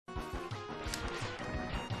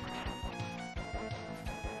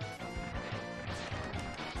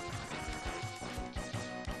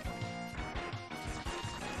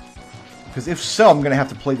Because if so, I'm going to have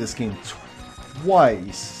to play this game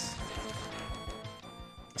twice.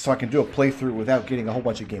 So I can do a playthrough without getting a whole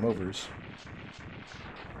bunch of game overs.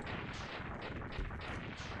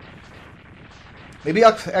 Maybe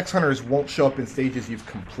X Hunters won't show up in stages you've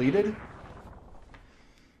completed.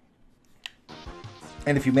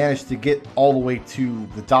 And if you manage to get all the way to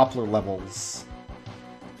the Doppler levels...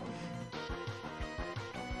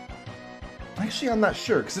 Actually, I'm not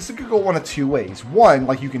sure, because this could go one of two ways. One,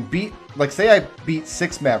 like you can beat... Like, say I beat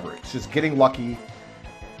 6 Mavericks, just getting lucky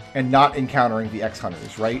and not encountering the X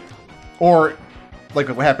Hunters, right? Or, like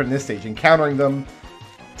what happened in this stage, encountering them,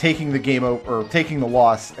 taking the game over, or taking the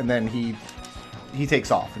loss, and then he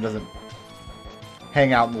takes off and doesn't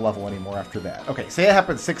hang out in the level anymore after that. Okay, say it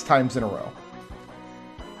happens 6 times in a row.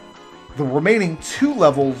 The remaining 2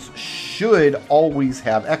 levels should always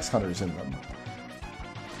have X Hunters in them.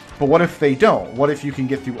 But what if they don't? What if you can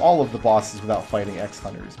get through all of the bosses without fighting X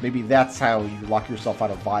Hunters? Maybe that's how you lock yourself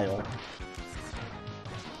out of Vile.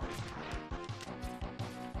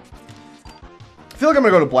 I feel like I'm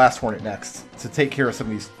going to go to Blast Hornet next to take care of some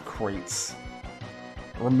of these crates.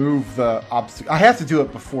 Remove the obstacle. I have to do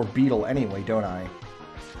it before Beetle anyway, don't I?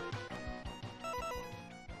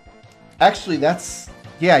 Actually, that's...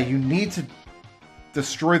 Yeah, you need to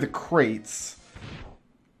destroy the crates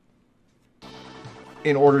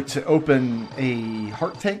in order to open a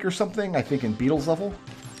heart tank or something, I think in Beetle's level.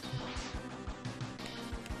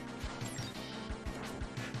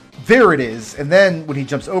 There it is. And then when he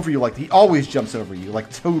jumps over you, like he always jumps over you, like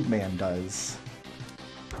Toadman does.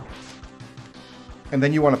 And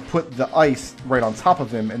then you want to put the ice right on top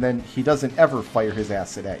of him, and then he doesn't ever fire his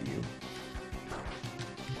acid at you.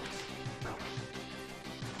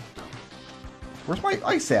 Where's my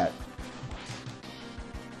ice at?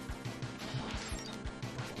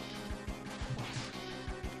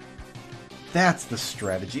 That's the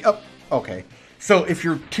strategy. Oh, okay. So if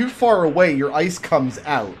you're too far away, your ice comes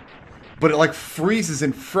out. But it like freezes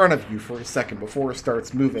in front of you for a second before it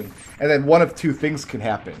starts moving. And then one of 2 things can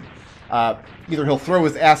happen. Either he'll throw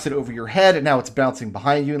his acid over your head and now it's bouncing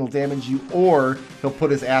behind you and it'll damage you. Or he'll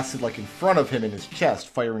put his acid like in front of him in his chest,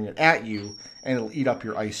 firing it at you. And it'll eat up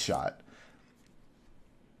your ice shot.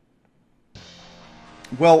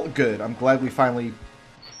 Well, good. I'm glad we finally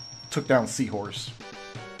took down Seahorse.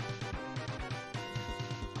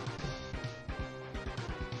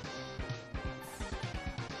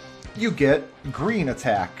 You get green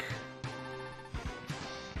attack.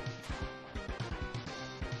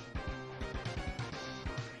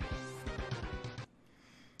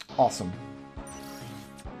 Awesome.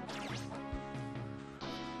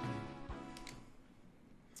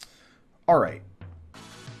 Alright.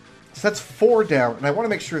 So that's 4 down, and I want to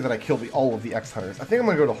make sure that I kill all of the X Hunters. I think I'm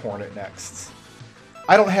going to go to Hornet next.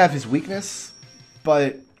 I don't have his weakness,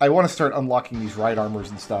 but I want to start unlocking these ride armors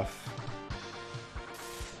and stuff.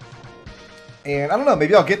 And I don't know,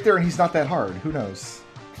 maybe I'll get there and he's not that hard. Who knows?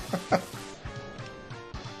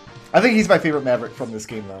 I think he's my favorite Maverick from this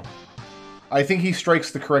game, though. I think he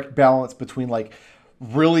strikes the correct balance between, like,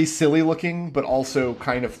 really silly looking, but also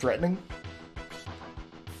kind of threatening.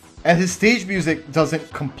 And his stage music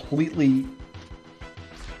doesn't completely,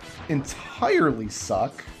 entirely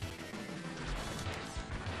suck.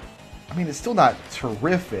 I mean, it's still not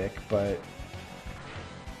terrific, but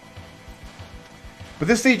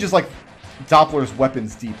this stage is like Doppler's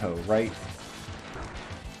weapons depot, right?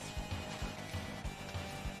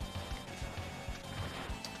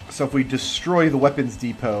 So if we destroy the weapons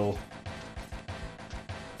depot,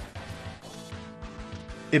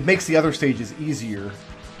 it makes the other stages easier.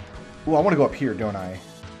 Ooh, I want to go up here, don't I?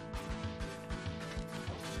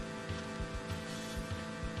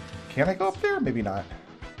 Can I go up there? Maybe not.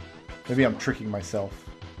 Maybe I'm tricking myself.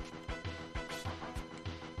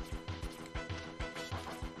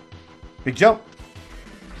 Big jump.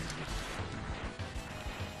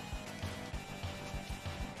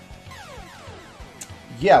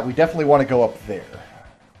 Yeah, we definitely want to go up there.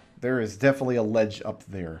 There is definitely a ledge up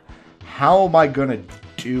there. How am I going to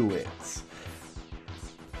do it?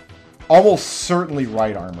 Almost certainly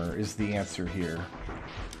right armor is the answer here.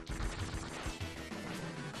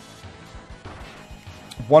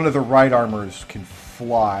 One of the right armors can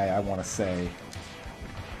fly, I want to say.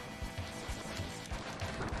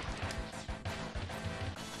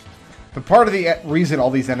 But part of the reason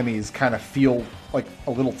all these enemies kind of feel like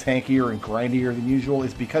a little tankier and grindier than usual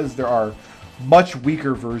is because there are much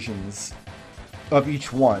weaker versions of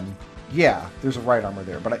each one. Yeah, there's a right armor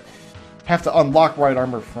there, but I have to unlock right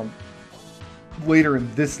armor from later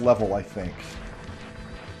in this level, I think.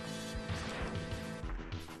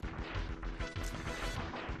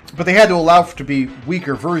 But they had to allow for to be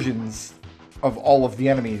weaker versions of all of the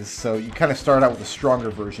enemies, so you kind of start out with the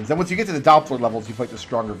stronger versions. Then once you get to the Doppler levels, you fight the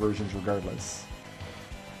stronger versions regardless.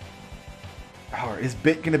 Oh, is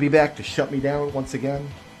Bit going to be back to shut me down once again?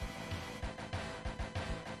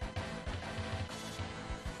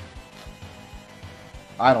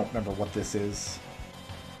 I don't remember what this is.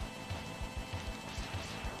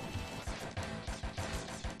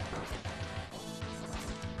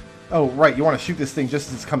 Oh, right, you want to shoot this thing just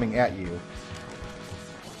as it's coming at you.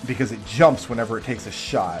 Because it jumps whenever it takes a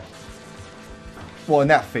shot. Well, in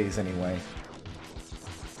that phase, anyway.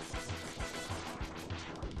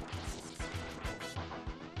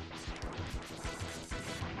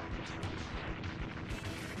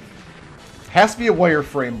 Has to be a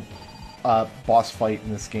wireframe boss fight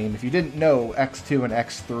in this game. If you didn't know, X2 and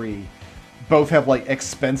X3 both have, like,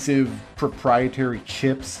 expensive proprietary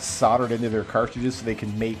chips soldered into their cartridges so they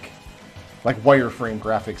can make, like, wireframe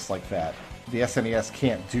graphics like that. The SNES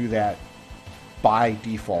can't do that by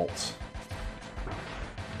default.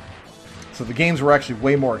 So the games were actually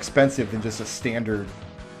way more expensive than just a standard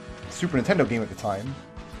Super Nintendo game at the time.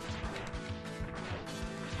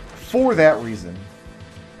 For that reason.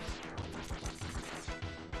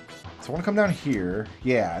 So I want to come down here.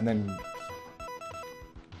 Yeah, and then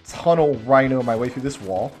tunnel Rhino my way through this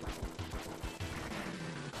wall.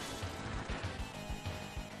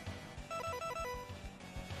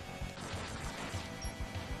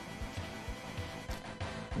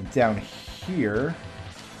 And down here.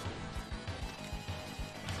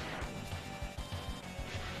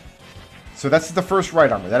 So that's the first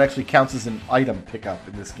right armor. That actually counts as an item pickup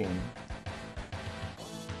in this game.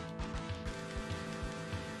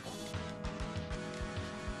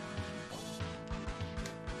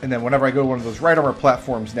 And then whenever I go to one of those right armor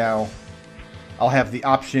platforms now, I'll have the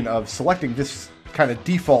option of selecting this kind of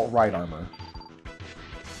default right armor.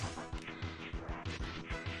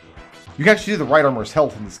 You can actually do the right armor's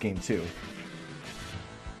health in this game too.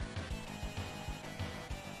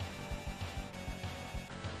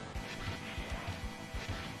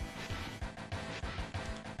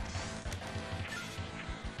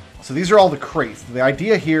 So these are all the crates. The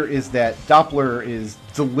idea here is that Doppler is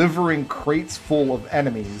delivering crates full of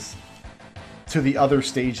enemies to the other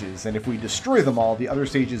stages, and if we destroy them all, the other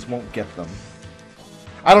stages won't get them.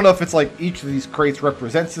 I don't know if it's like each of these crates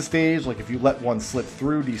represents the stage, like if you let one slip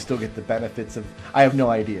through, do you still get the benefits of... I have no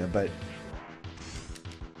idea, but...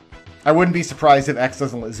 I wouldn't be surprised if X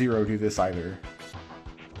doesn't let Zero do this either.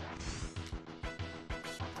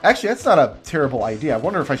 Actually, that's not a terrible idea. I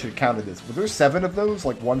wonder if I should have counted this. Were there 7 of those?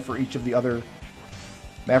 Like one for each of the other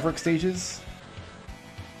Maverick stages?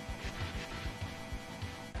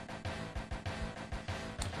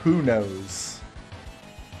 Who knows?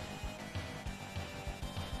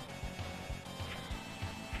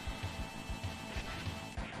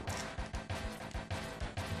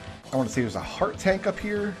 I want to say there's a heart tank up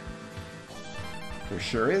here. There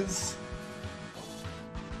sure is.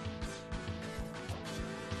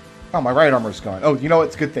 Oh, my right armor's gone. Oh, you know,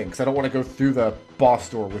 it's a good thing, because I don't want to go through the boss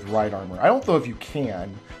door with right armor. I don't know if you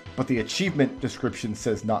can, but the achievement description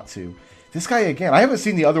says not to. This guy again. I haven't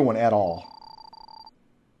seen the other one at all.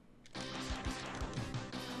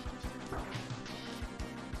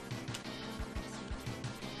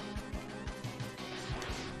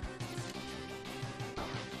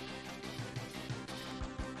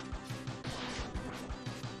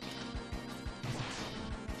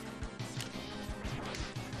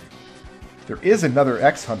 There is another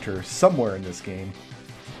X-Hunter somewhere in this game.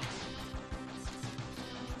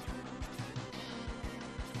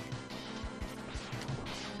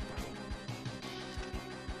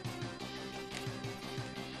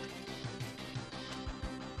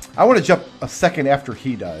 I want to jump a second after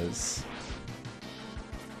he does.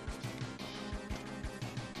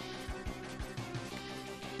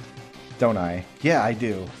 Don't I? Yeah, I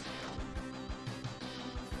do.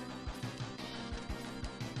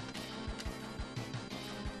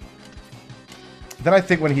 Then I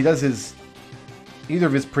think when he does his... either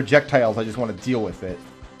of his projectiles, I just want to deal with it.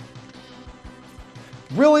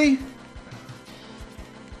 Really?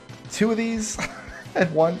 2 of these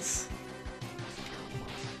at once?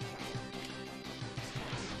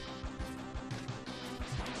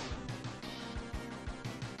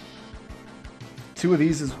 Two of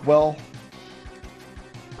these as well?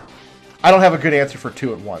 I don't have a good answer for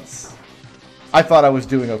 2 at once. I thought I was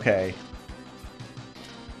doing okay.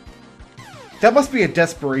 That must be a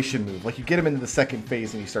desperation move. Like, you get him into the second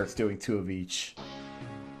phase and he starts doing 2 of each.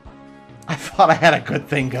 I thought I had a good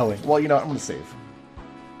thing going. Well, you know what? I'm going to save.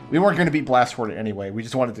 We weren't going to beat Blast Horde anyway. We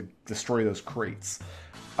just wanted to destroy those crates.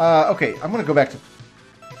 Okay, I'm going to go back to...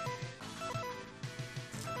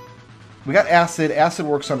 We got acid. Acid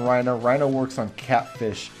works on rhino. Rhino works on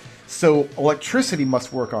catfish. So electricity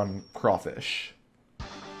must work on crawfish.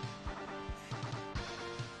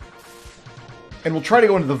 And we'll try to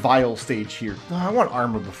go into the vial stage here. Oh, I want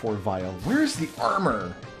armor before vial. Where's the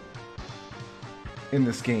armor in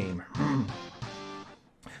this game?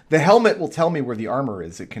 The helmet will tell me where the armor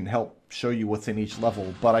is. It can help show you what's in each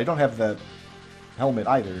level. But I don't have the helmet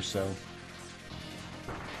either, so...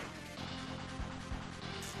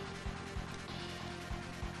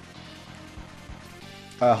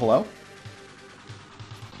 hello?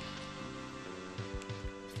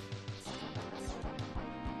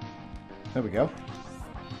 There we go.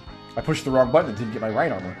 I pushed the wrong button and didn't get my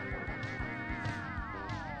right armor.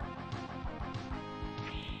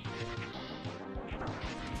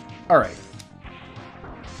 Alright.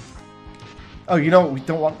 Oh, you know, we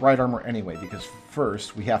don't want right armor anyway, because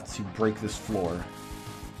first we have to break this floor.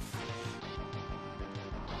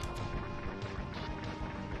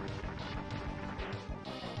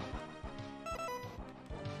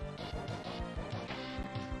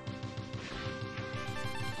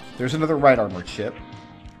 There's another right armor chip.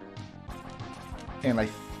 And I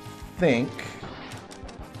think...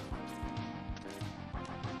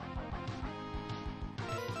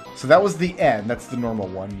 So that was the N. That's the normal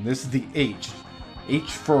one. This is the H.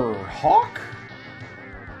 H for Hawk?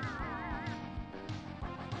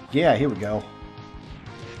 Yeah, here we go.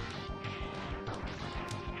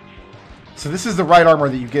 So this is the right armor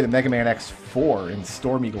that you get in Mega Man X4 in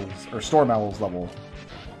Storm Eagles, or Storm Owl's level.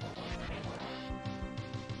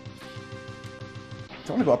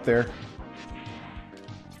 Don't want to go up there.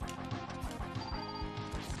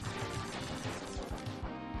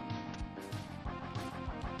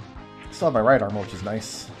 Still have my right armor, which is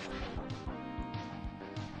nice.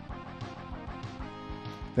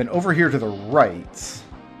 Then over here to the right.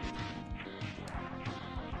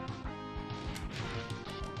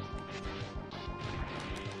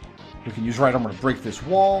 We can use right armor to break this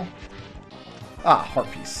wall. Ah,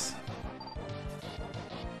 heart piece.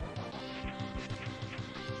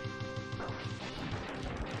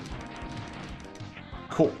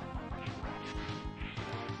 Cool.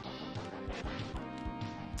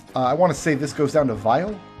 I want to say this goes down to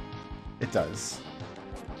vial. It does.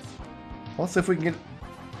 Well, let's see if we can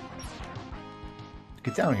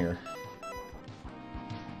get down here.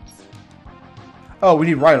 Oh, we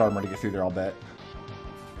need right armor to get through there, I'll bet.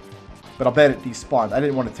 But I'll bet it despawned. I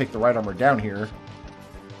didn't want to take the right armor down here.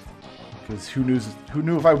 Because who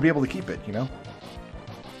knew if I would be able to keep it, you know?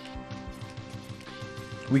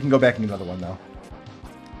 We can go back and get another one, though.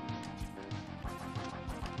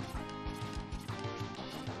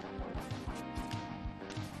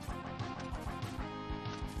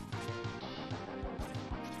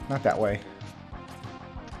 Not that way.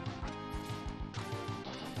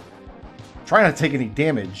 Trying not to take any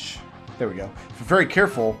damage. There we go. If we're very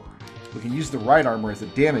careful, we can use the right armor as a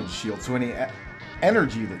damage shield, so any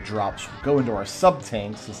energy that drops will go into our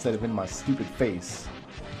sub-tanks instead of in my stupid face.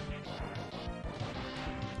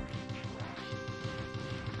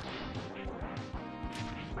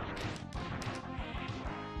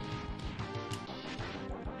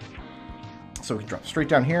 So we can drop straight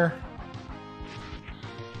down here.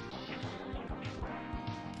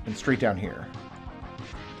 And straight down here.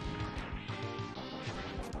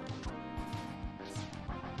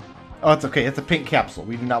 Oh, it's okay. It's a pink capsule.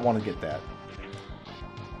 We do not want to get that.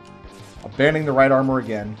 Abandoning the right armor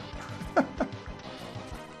again.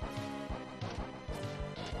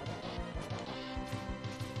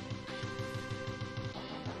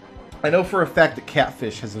 I know for a fact that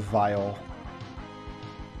Catfish has a vial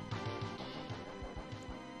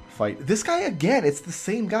fight. This guy again. It's the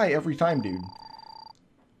same guy every time, dude.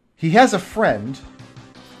 He has a friend.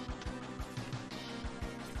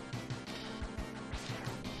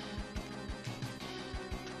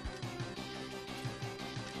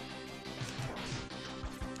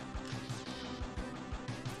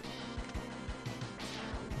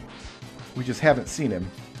 We just haven't seen him.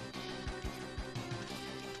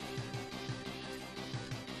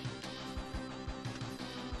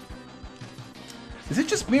 Is it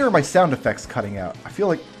just me or my sound effects cutting out? I feel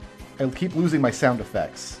like I keep losing my sound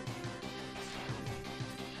effects.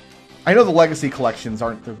 I know the Legacy collections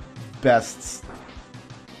aren't the best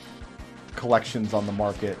collections on the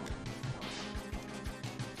market.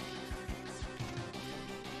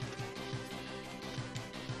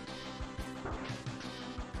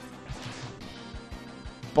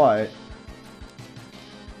 But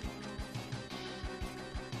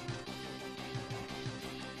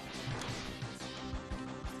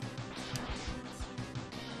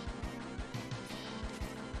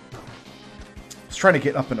trying to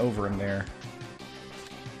get up and over him there.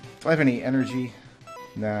 Do I have any energy?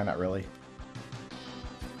 Nah, not really.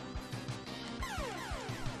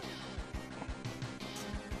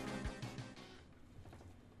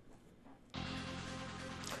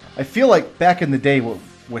 I feel like back in the day what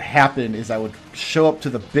would happen is I would show up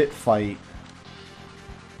to the bit fight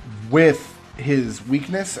with his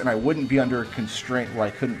weakness, and I wouldn't be under a constraint where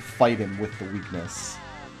I couldn't fight him with the weakness.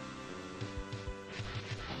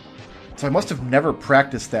 So I must have never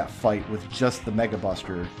practiced that fight with just the Mega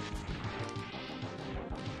Buster.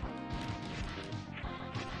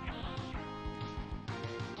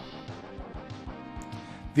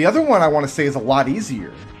 The other one I want to say is a lot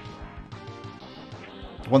easier.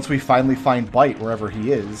 Once we finally find Bite wherever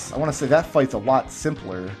he is, I want to say that fight's a lot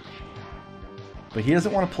simpler. But he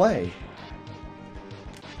doesn't want to play.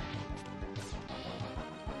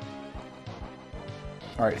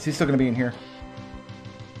 Alright, is he still going to be in here?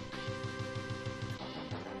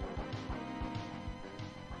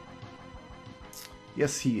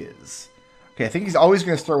 Yes, he is. Okay, I think he's always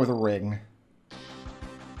going to start with a ring.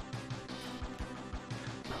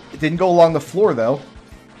 It didn't go along the floor, though.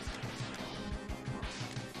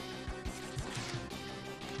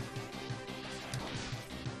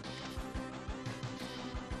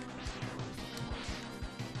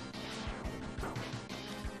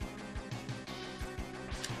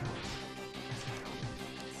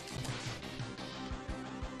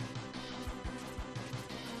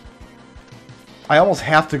 I almost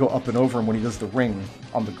have to go up and over him when he does the ring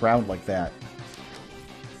on the ground like that.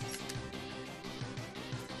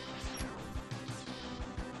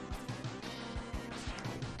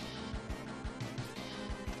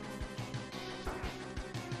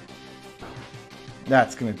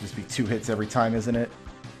 That's going to just be 2 hits every time, isn't it?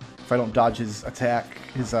 If I don't dodge his attack,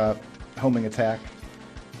 his homing attack.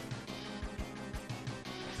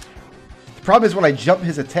 The problem is when I jump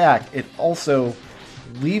his attack, it also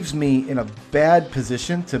leaves me in a bad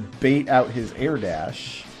position to bait out his air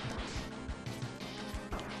dash.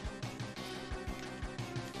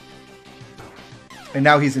 And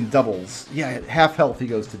now he's in doubles. Yeah, at half health he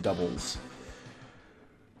goes to doubles.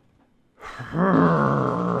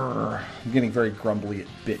 I'm getting very grumbly at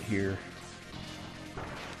bit here.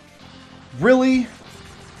 Really?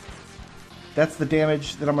 That's the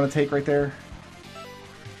damage that I'm going to take right there?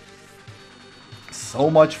 So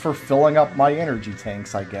much for filling up my energy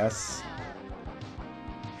tanks, I guess.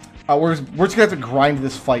 We're just going to have to grind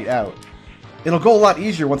this fight out. It'll go a lot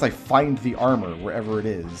easier once I find the armor, wherever it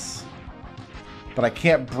is. But I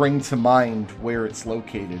can't bring to mind where it's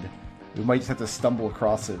located. We might just have to stumble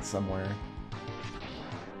across it somewhere.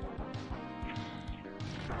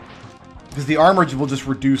 Because the armor will just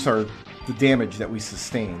reduce the damage that we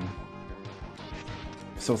sustain.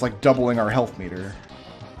 So it's like doubling our health meter.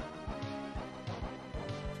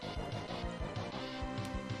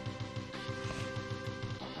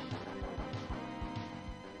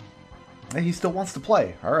 And he still wants to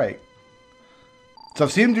play. Alright. So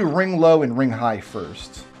I've seen him do ring low and ring high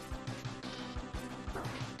first.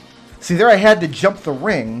 See, there I had to jump the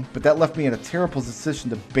ring, but that left me in a terrible position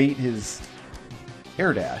to bait his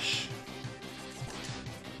air dash.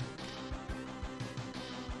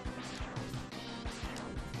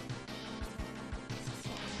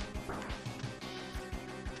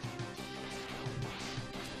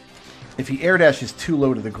 If he air dashes too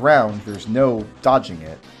low to the ground, there's no dodging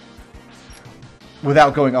it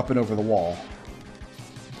without going up and over the wall.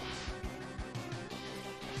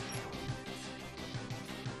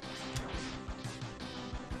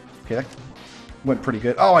 Okay, that went pretty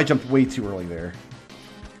good. Oh, I jumped way too early there.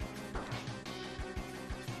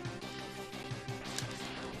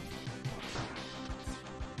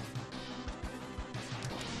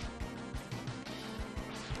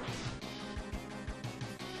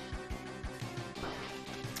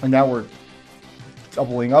 And now we're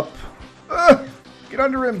doubling up. Get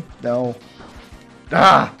under him. No.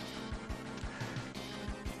 Ah!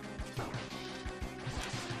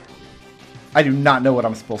 I do not know what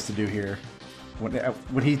I'm supposed to do here.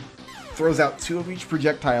 When he throws out 2 of each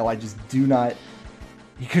projectile, I just do not...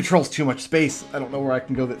 He controls too much space. I don't know where I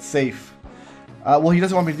can go that's safe. Well, he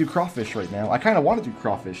doesn't want me to do crawfish right now. I kind of want to do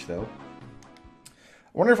crawfish, though.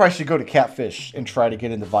 I wonder if I should go to catfish and try to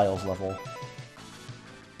get into Vile's level.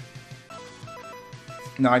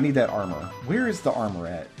 No, I need that armor. Where is the armor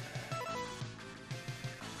at?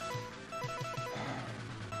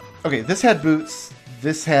 Okay, this had boots.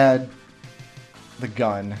 This had the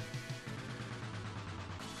gun.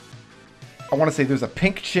 I want to say there's a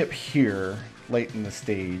pink chip here late in the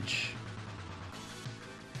stage.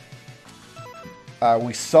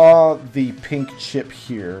 We saw the pink chip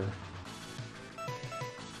here.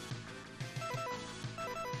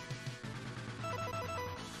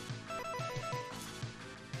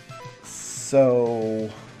 So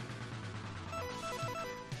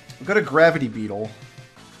I'll go to Gravity Beetle.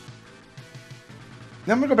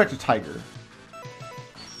 Then I'm going to go back to Tiger.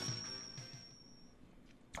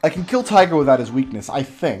 I can kill Tiger without his weakness, I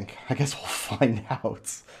think. I guess we'll find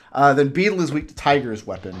out. Then Beetle is weak to Tiger's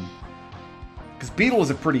weapon. Because Beetle is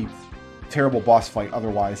a pretty terrible boss fight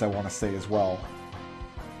otherwise, I want to say as well.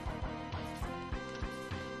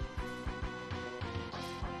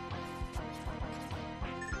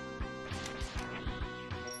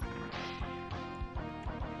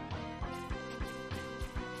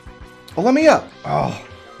 Oh, let me up! Oh,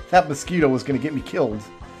 that mosquito was going to get me killed.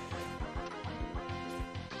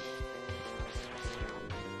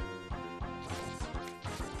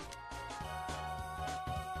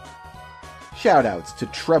 Shoutouts to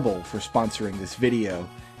Treble for sponsoring this video.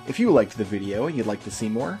 If you liked the video and you'd like to see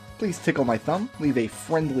more, please tickle my thumb, leave a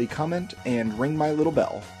friendly comment, and ring my little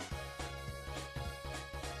bell.